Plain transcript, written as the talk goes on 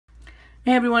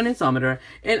Hey everyone, it's Amador,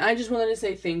 and I just wanted to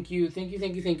say thank you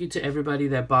to everybody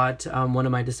that bought one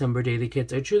of my December daily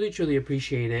kits. I truly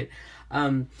appreciate it.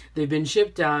 They've been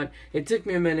shipped out. It took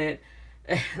me a minute.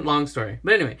 Long story.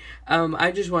 But anyway,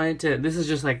 I just wanted to, this is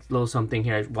just like a little something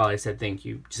here while I said thank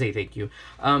you, say thank you.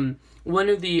 One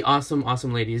of the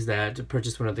awesome ladies that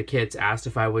purchased one of the kits asked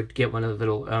if I would get one of the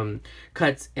little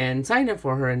cuts and sign it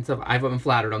for her and stuff. I've been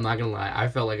flattered, I'm not gonna lie. I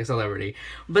felt like a celebrity.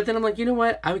 But then I'm like, you know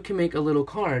what? I can make a little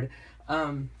card.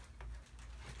 And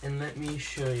let me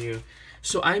show you.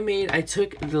 So I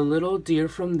took the little deer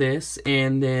from this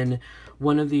and then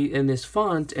in this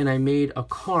font, and I made a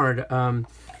card.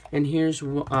 And here's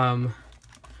one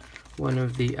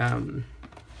of the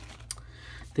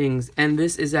things, and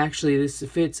this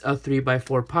fits a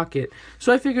 3x4 pocket.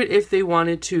 So I figured if they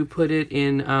wanted to put it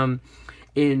in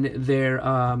their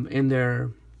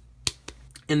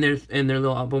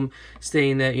little album,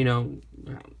 saying that, you know,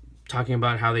 talking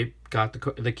about how they got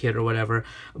the kit or whatever,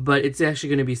 but it's actually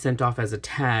going to be sent off as a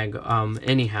tag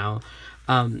anyhow.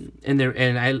 And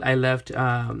I left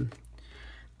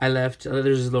there's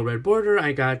a little red border.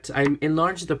 I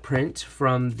enlarged the print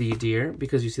from the deer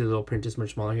because you see the little print is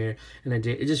much smaller here, and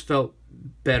it just felt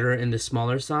better in the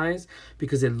smaller size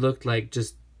because it looked like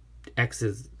just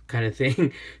X's kind of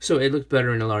thing. So it looked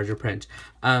better in a larger print.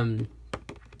 So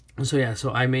yeah,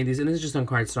 so I made these, and this is just on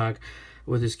cardstock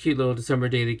with this cute little December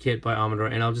daily kit by Amador,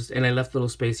 and I left a little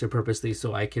space here purposely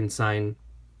so I can sign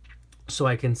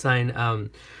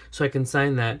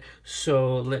that.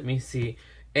 So let me see.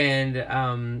 And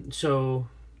and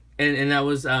that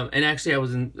was and actually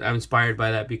I'm inspired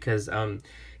by that because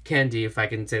Candy, if I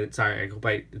can say that, sorry, I hope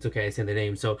it's okay I say the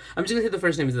name. So I'm just gonna say the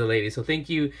first names of the ladies. So thank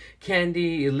you,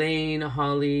 Candy, Elaine,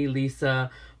 Holly, Lisa,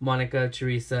 Monica,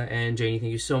 Teresa, and Janie.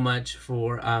 Thank you so much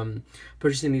for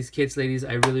purchasing these kits, ladies.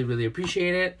 I really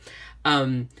appreciate it.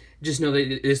 Just know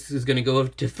that this is going to go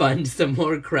to fund some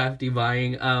more crafty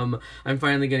buying. I'm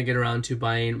finally going to get around to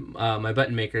buying my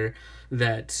button maker.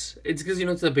 It's because, you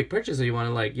know, it's a big purchase, so you want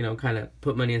to, like, you know, kind of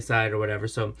put money aside or whatever.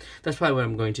 So that's probably what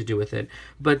I'm going to do with it.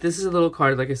 But this is a little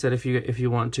card, like I said, if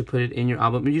you want to put it in your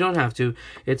album. You don't have to.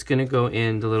 It's going to go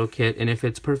in the little kit, and if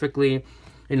it's perfectly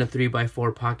in a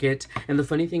 3x4 pocket. And the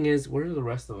funny thing is, where are the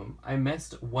rest of them? I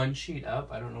messed one sheet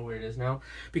up. I don't know where it is now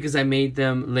because I made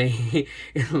them lay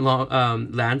in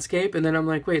long landscape, and then I'm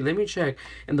like, wait, let me check.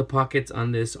 And the pockets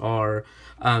on this are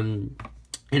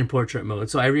in portrait mode,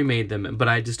 so I remade them, but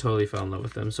I just totally fell in love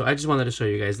with them. So I just wanted to show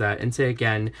you guys that and say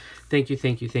again, thank you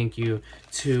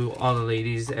to all the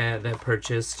ladies that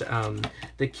purchased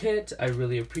the kit. I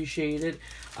really appreciate it.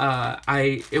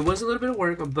 It was a little bit of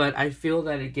work, but I feel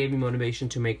that it gave me motivation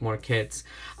to make more kits.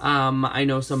 I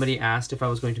know somebody asked if I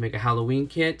was going to make a Halloween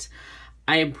kit.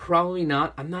 I am probably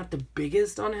not. I'm not the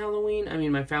biggest on Halloween. I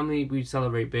mean, my family, we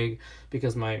celebrate big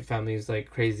because my family is like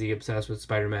crazy obsessed with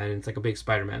Spider-Man. It's like a big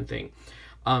Spider-Man thing.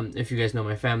 If you guys know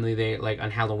my family, they like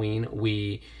on Halloween,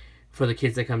 for the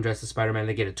kids that come dressed as Spider-Man,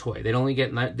 they get a toy. They not only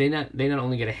get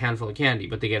a handful of candy,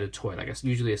 but they get a toy, like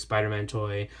usually a Spider-Man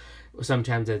toy.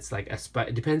 Sometimes it's like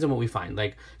it depends on what we find,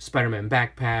 like Spider-Man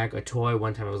backpack, a toy.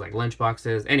 One time it was like lunch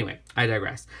boxes. Anyway, I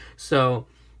digress. So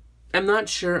I'm not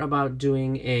sure about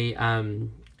doing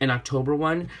an October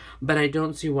one, but I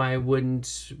don't see why I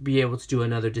wouldn't be able to do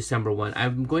another December one.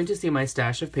 I'm going to see my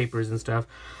stash of papers and stuff,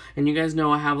 and you guys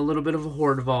know I have a little bit of a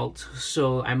hoard vault,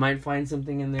 so I might find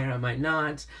something in there, I might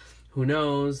not, who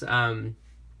knows.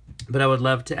 But I would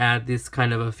love to add this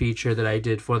kind of a feature that I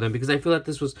did for them because I feel that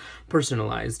this was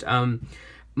personalized. Even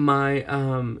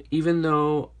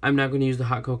though I'm not going to use the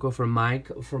hot cocoa for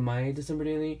my December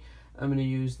daily, I'm going to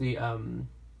use the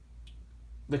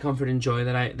comfort and joy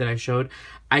that I showed.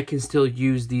 I can still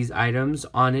use these items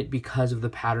on it because of the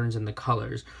patterns and the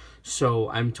colors. So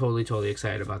I'm totally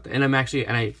excited about that. And I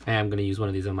am going to use one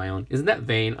of these on my own. Isn't that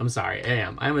vain? I'm sorry.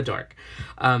 I'm a dork.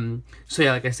 So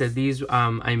yeah, like I said, these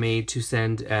I made to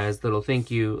send as little thank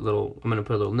you, I'm going to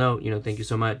put a little note, you know, thank you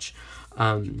so much.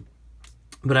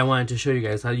 But I wanted to show you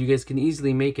guys how you guys can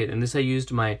easily make it. And this I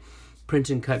used my print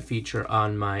and cut feature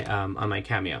on my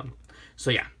Cameo.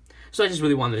 So yeah. So I just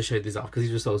really wanted to show you these off because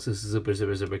these are so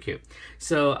super cute.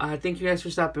 So thank you guys for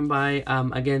stopping by.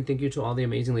 Again, thank you to all the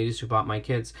amazing ladies who bought my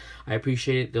kits. I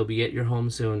appreciate it. They'll be at your home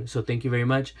soon. So thank you very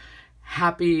much.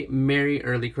 Happy Merry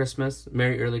Early Christmas.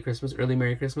 Merry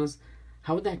Christmas.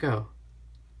 How would that go?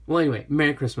 Well, anyway,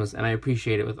 Merry Christmas, and I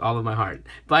appreciate it with all of my heart.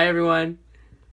 Bye, everyone.